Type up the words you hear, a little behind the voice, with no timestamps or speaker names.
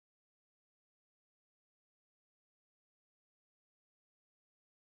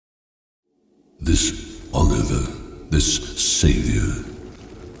This Oliver, this savior,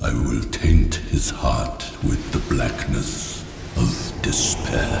 I will taint his heart with the blackness of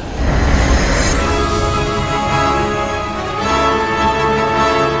despair.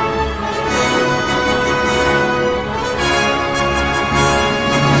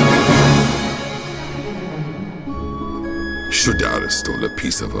 Shadara stole a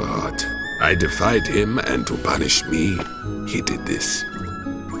piece of her heart. I defied him, and to punish me, he did this.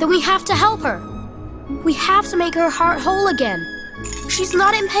 Then we have to help her. We have to make her heart whole again. She's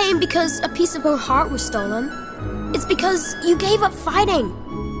not in pain because a piece of her heart was stolen. It's because you gave up fighting.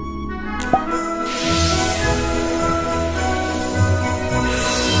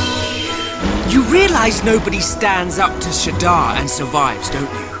 You realize nobody stands up to Shadar and survives, don't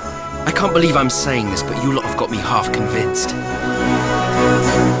you? I can't believe I'm saying this, but you lot have got me half convinced.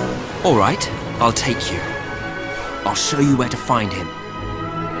 All right, I'll take you. I'll show you where to find him.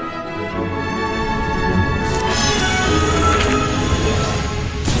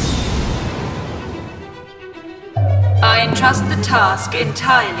 I entrust the task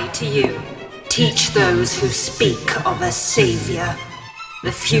entirely to you. Teach those who speak of a savior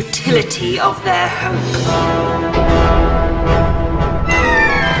the futility of their hope.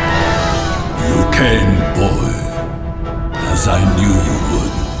 You came, boy, as I knew you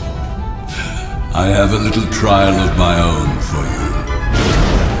would. I have a little trial of my own for you.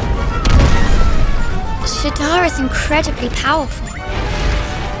 Shadar is incredibly powerful,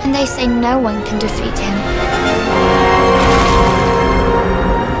 and they say no one can defeat him.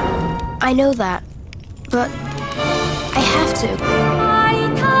 I know that, but I have to.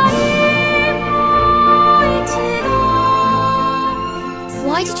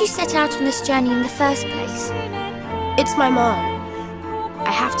 Why did you set out on this journey in the first place? It's my mom.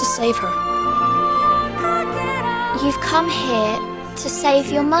 I have to save her. You've come here to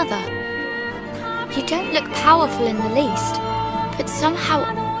save your mother. You don't look powerful in the least, but somehow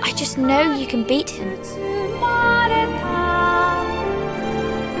I just know you can beat him.